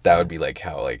 Yeah. That would be like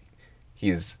how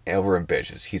he's over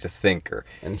ambitious. He's a thinker.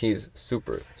 And he's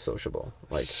super sociable.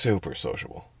 Like, Super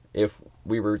sociable. if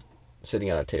we were sitting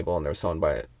at a table and there was someone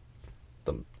by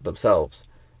themselves,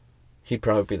 he'd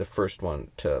probably be the first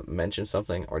one to mention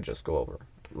something or just go over.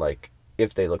 Like,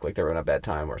 if they look like they were in a bad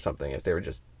time or something, if they were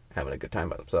just having a good time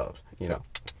by themselves,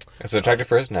 As an attractive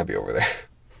person, I'd be over there.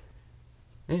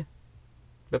 Yeah.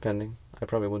 Depending. I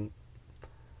probably wouldn't.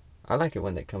 I like it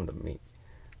when they come to me.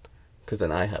 Because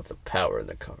then I have the power in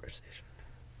the conversation.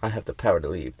 I have the power to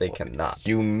leave. They cannot.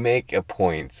 You make a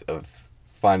point of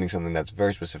finding something that's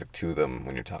very specific to them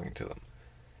when you're talking to them.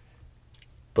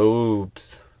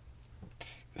 Boobs.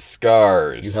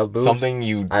 Scars. You have boobs? Something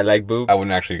you... I like boobs. I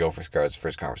wouldn't actually go for scars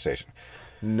first conversation.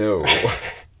 No.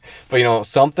 But,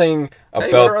 something Hey, what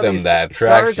about are them these that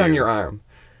attracts scars you. on your arm.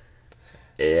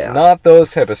 Yeah. Not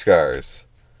those type of scars.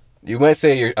 You might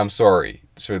say, I'm sorry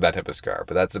for that type of scar,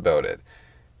 but that's about it.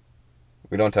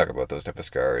 We don't talk about those type of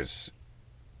scars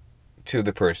to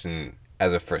the person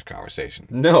as a first conversation.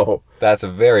 No. That's a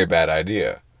very bad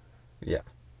idea. Yeah.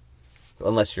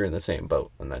 Unless you're in the same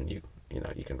boat, and then you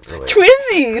can relate.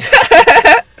 Twinsies!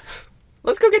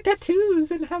 Let's go get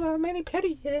tattoos and have a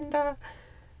mani-pedi and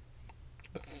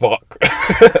Fuck.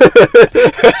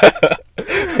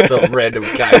 some random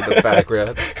guy in the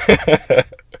background.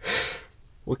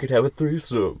 We could have a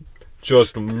threesome.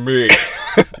 Just me,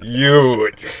 you,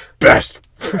 and your best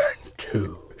friend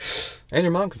too. And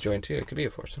your mom could join too. It could be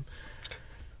a foursome.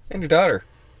 And your daughter.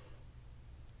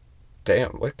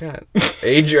 Damn, what kind of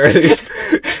age are these?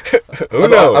 Who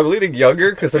knows? I'm leaning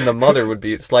younger because then the mother would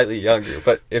be slightly younger.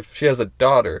 But if she has a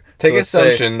daughter, Take so let's say-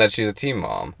 assumption that she's a teen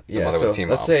mom. The Yeah, mother so was a teen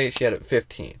let's mom. say she had it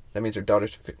 15. That means her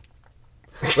daughter's 15.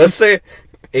 Let's say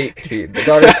 18. The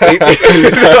daughter's 18.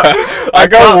 I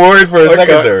got worried for a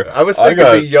second there. I was thinking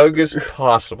the youngest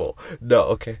possible. No,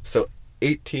 okay. So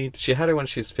 18. She had her when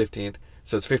she was 15.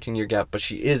 So it's 15-year gap, but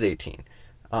she is 18.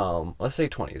 Let's say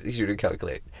 20. It's easier to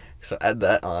calculate. So add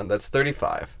that on. That's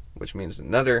 35, which means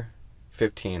another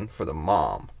 15 for the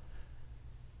mom.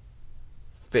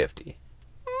 50.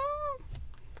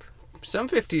 Some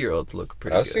 50-year-olds look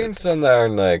pretty good. I've seen some that are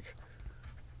like,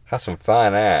 have some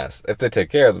fine ass. If they take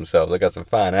care of themselves, they got some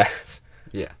fine ass.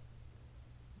 Yeah.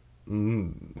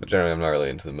 But generally, I'm not really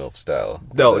into the MILF style.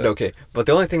 No, okay. But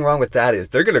the only thing wrong with that is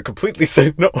they're going to completely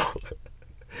say no.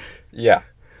 Yeah.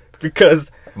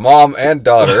 Because Mom and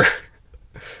daughter.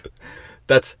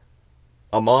 that's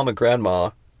a mom and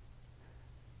grandma,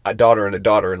 a daughter and a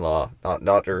daughter-in-law, not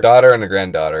daughter. Daughter and a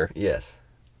granddaughter. Yes.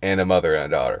 And a mother and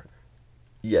a daughter.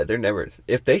 Yeah, they're never...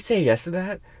 If they say yes to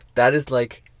that, that is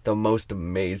like the most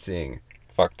amazing...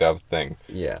 Fucked up thing.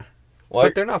 Yeah. Like,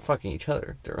 but they're not fucking each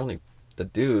other. They're only the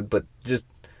dude, but just,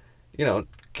 you know,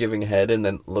 giving head and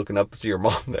then looking up to your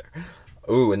mom there.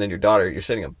 Ooh, and then your daughter, you're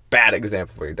setting a bad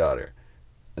example for your daughter.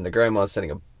 And the grandma's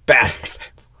setting a bad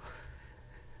example.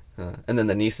 And then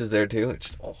the niece is there too. It's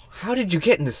just, oh, how did you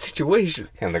get in this situation?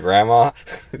 and the grandma.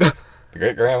 The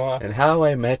great grandma. And how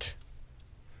I met...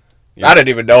 I didn't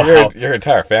even know how. Your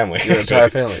entire family. Your entire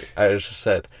family. I just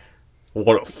said,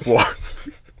 what a fuck.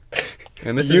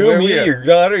 And this you, is me, your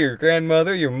daughter, your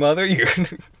grandmother, your mother, your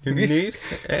niece,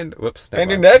 and whoops, and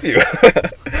your nephew.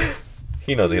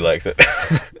 He knows he likes it.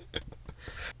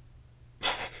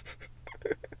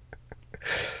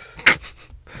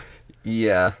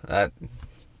 Yeah,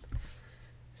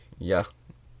 yeah.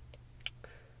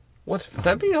 What's fun?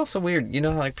 That'd be also weird. You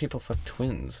know how like people fuck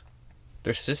twins?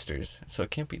 They're sisters, so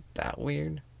it can't be that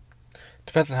weird.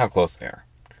 Depends on how close they are.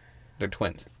 They're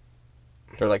twins.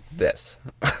 They're like this.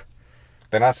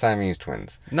 They're not Siamese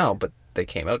twins. No, but they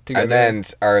came out together. And then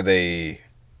are they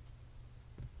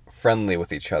friendly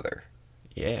with each other?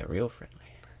 Yeah, real friendly.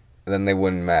 Then they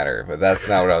wouldn't matter, but that's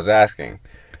not what I was asking.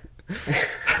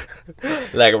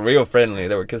 Like real friendly.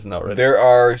 They were kissing already. There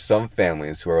are some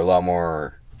families who are a lot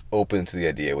more open to the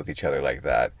idea with each other like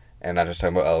that, and not just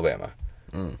talking about Alabama.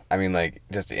 I mean, like,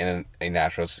 just in a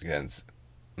natural sense,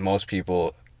 most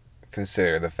people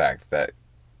consider the fact that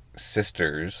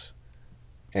sisters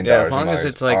and daughters as long and as mothers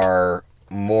it's like are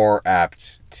more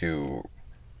apt to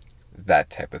that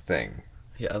type of thing.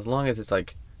 Yeah, as long as it's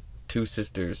like two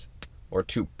sisters or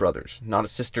two brothers, not a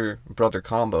sister-brother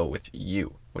combo with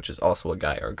you, which is also a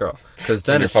guy or a girl. Because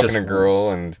then you're it's fucking just a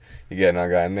girl and you get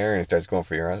another guy in there and he starts going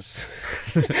for your ass.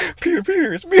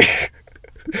 Peter, it's me.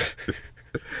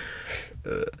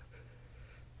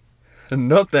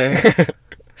 Nothing.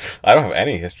 I don't have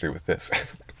any history with this.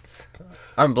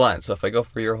 I'm blind, so if I go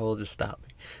for your hole, just stop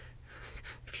me.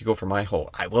 If you go for my hole,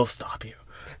 I will stop you.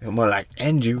 I'm more like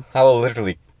end you. I will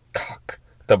literally cock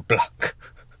the block.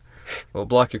 We'll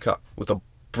block your cock with a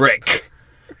brick.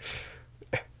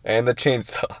 And the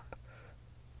chainsaw.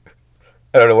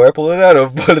 I don't know where I pulled it out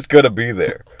of, but it's gonna be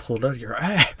there. Pull it out of your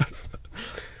ass.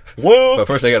 Whoa! But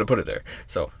first I gotta put it there.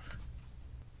 So.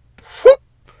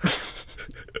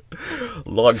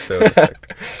 Log sound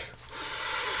effect.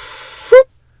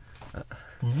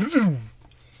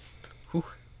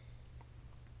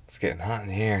 It's getting hot in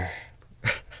here. I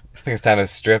think it's time to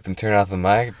strip and turn off the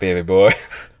mic, baby boy.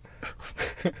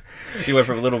 You went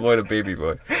from little boy to baby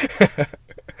boy.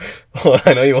 Well,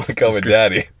 I know you want to call me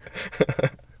daddy.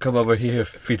 Come over here,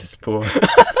 fetus boy.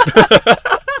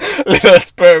 Little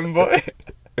sperm boy.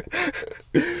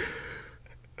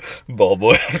 Ball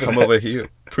boy. Come over here,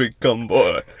 pre-cum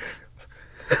boy.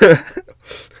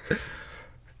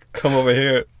 Come over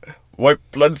here, white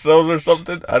blood cells or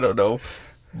something? I don't know.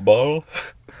 Ball.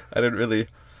 I didn't really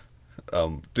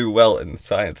do well in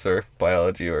science or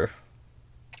biology or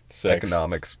Sex.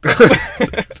 economics.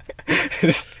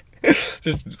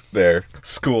 just there.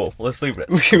 School. Let's leave it at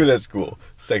Leave school. it at school.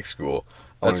 Sex school.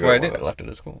 That's wanna where I go to did. I one of left it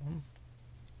at school.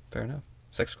 Fair enough.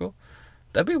 Sex school?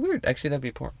 That'd be weird. Actually, that'd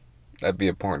be porn. those. That'd be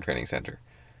a porn training center.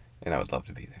 And I would love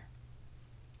to be there.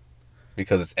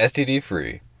 Because it's STD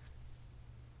free.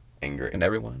 And great. And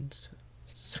everyone's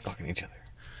Fucking each other.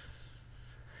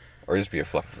 Or just be a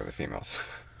fluffer for the females.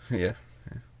 Yeah.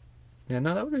 Yeah,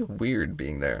 no, that would be weird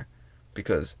being there.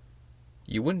 Because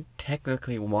you wouldn't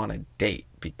technically want to date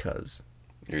because...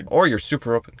 Or you're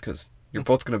super open because you're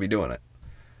both going to be doing it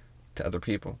to other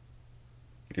people.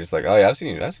 You're just like, oh yeah, I've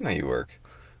seen how you work.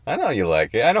 I know you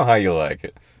like it. I know how you like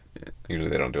it. Yeah. Usually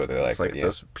they don't do what they like. It's like but,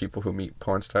 those people who meet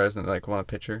porn stars and like want a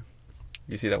picture.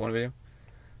 You see that one video?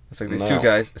 It's like these No. two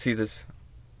guys see this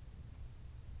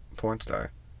porn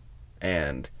star,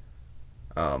 and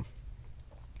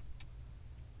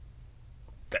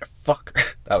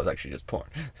fuck. That was actually just porn.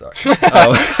 Sorry.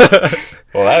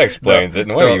 Well, that explains it.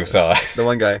 No wonder you saw it. The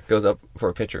one guy goes up for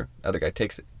a picture. The other guy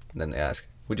takes it. And then they ask,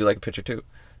 would you like a picture too?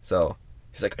 So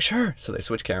he's like, sure. So they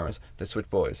switch cameras. They switch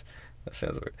boys. That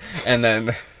sounds weird. And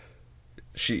then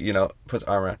she, puts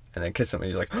arm around and then kisses him. And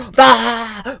he's like,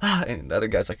 ah! And the other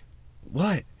guy's like,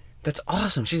 what? That's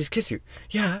awesome. She just kissed you.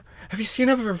 Yeah. Have you seen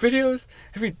any of her videos?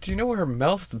 Do you know where her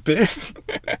mouth's been?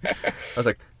 I was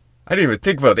like, I didn't even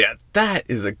think about that. That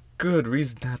is a good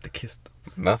reason to have to kiss them.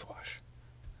 Mouthwash.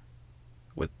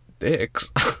 With dicks.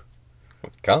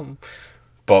 With cum.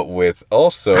 But with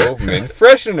also mint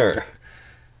freshener.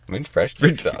 Mint fresh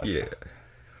sauce. Yeah.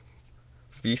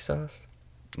 V-sauce?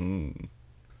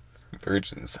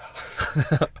 Virgin sauce.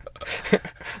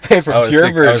 Made from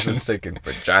pure virgin. I was thinking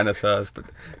vagina sauce, but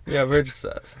yeah, virgin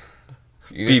sauce.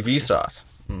 VV sauce.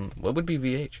 What would be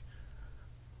VH?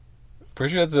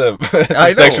 Pretty sure that's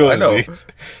a sexual disease.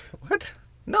 What?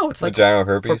 No, it's like vaginal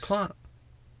herpes.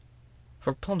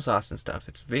 For plum sauce and stuff,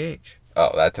 it's VH.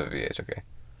 Oh, that's a VH. Okay.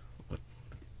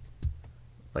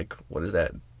 Like, what is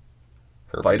that?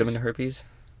 Herpes. Vitamin herpes?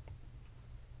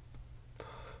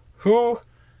 Who?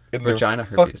 Vagina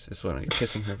herpes is when you're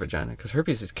kissing her vagina. Because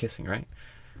herpes is kissing, right?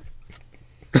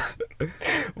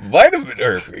 Vitamin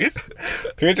herpes?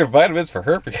 Here's your vitamins for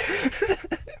herpes.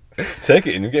 Take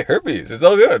it and you get herpes. It's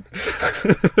all good.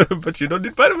 But you don't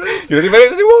need vitamins. You don't need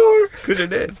vitamins anymore. Because you're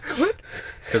dead. What?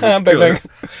 Bang, bang.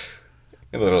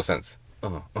 In a little sense.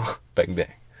 Bang,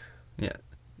 bang. Yeah.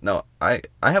 No, I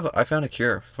found a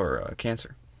cure for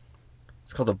cancer.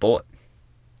 It's called a bullet.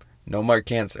 No more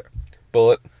cancer.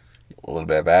 Bullet. A little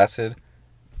bit of acid.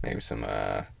 Maybe some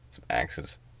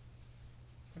axes.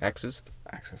 Axes?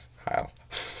 Axes. How?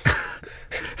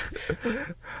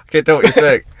 Can't tell what you're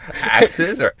saying.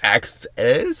 Axes or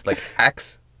axes? Like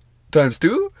axe times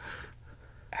 2?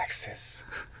 Axes.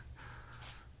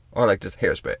 Or like just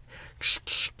hairspray.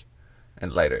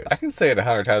 And lighters. I can say it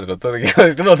 100 times, but I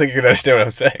still don't think you can understand what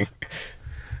I'm saying.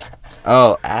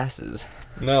 Oh, asses.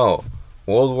 No.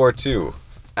 World War II.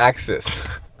 Axis.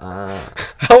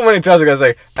 How many times are you gonna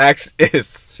say Axis?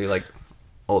 So you like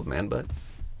old man butt?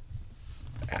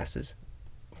 Asses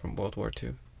from World War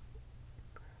II.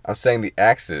 I'm saying the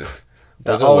Axis.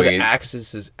 The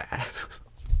Axis is ass.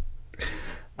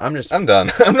 I'm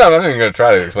done. I'm not even gonna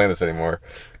try to explain this anymore.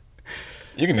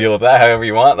 You can deal with that however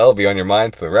you want. That'll be on your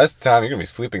mind for the rest of the time. You're gonna be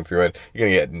sleeping through it. You're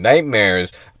gonna get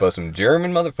nightmares about some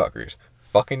German motherfuckers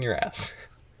fucking your ass.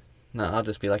 No, I'll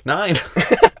just be like 9.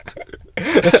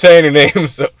 Just saying your name,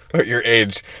 or your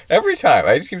age every time.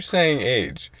 I just keep saying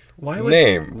age. Why would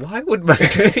my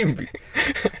name be?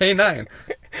 Hey 9.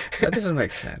 That doesn't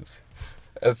make sense.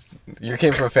 You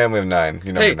came from a family of 9.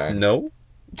 You're number 9. No.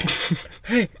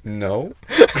 Hey, no.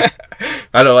 I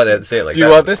don't know why they had to say it like that. Do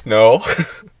you want this? No.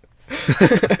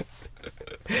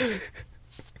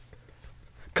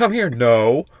 Come here.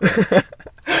 No.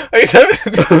 Are you telling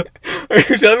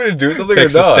me to do something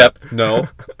Takes or not? a step. No.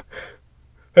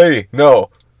 Hey, no.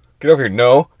 Get over here.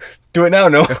 No. Do it now.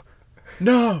 No.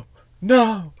 No.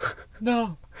 No.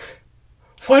 No.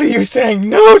 What are you saying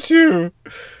no to?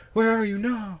 Where are you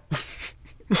now?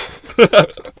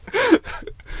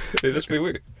 It'd just be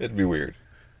weird. It'd be weird.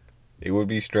 It would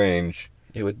be strange.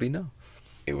 It would be no.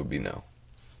 It would be no.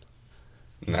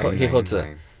 He holds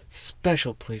a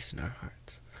special place in our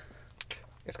hearts.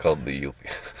 It's called the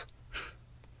uvula.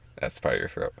 That's part of your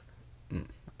throat.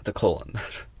 The colon.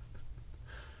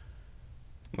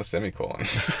 The semicolon.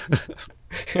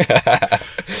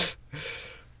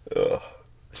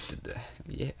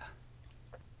 Yeah.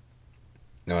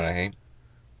 Know what I hate?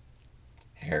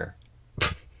 Hair.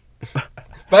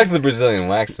 Back to the Brazilian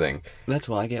wax thing. That's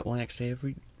why I get waxed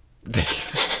every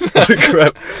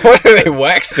Crap. What are they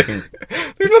waxing?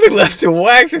 There's nothing left to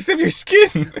wax except your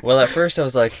skin. Well, at first I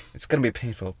was like, it's going to be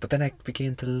painful. But then I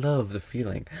began to love the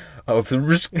feeling of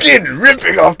the skin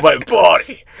ripping off my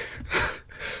body.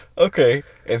 Okay,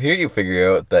 and here you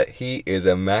figure out that he is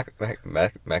a Big Mac.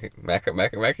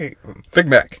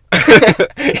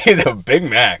 He's a Big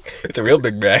Mac. It's a real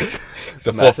Big Mac. It's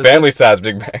a full family-size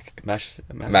Big Mac.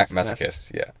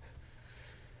 Masochist, yeah.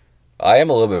 I am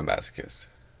a little bit of a masochist,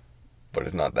 but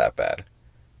it's not that bad.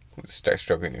 I'll just start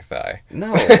stroking your thigh.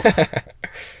 No.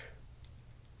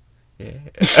 Yeah.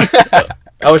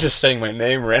 I was just saying my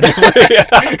name randomly.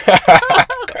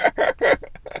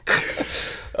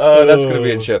 Oh, that's going to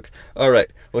be a joke. All right.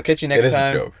 We'll catch you next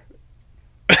time. It is a joke.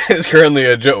 It's currently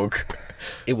a joke.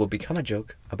 It will become a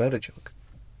joke about a joke.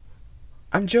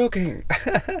 I'm joking.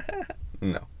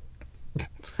 No.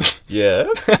 Yeah.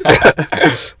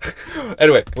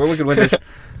 Anyway, where we can win this.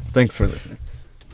 Thanks for listening.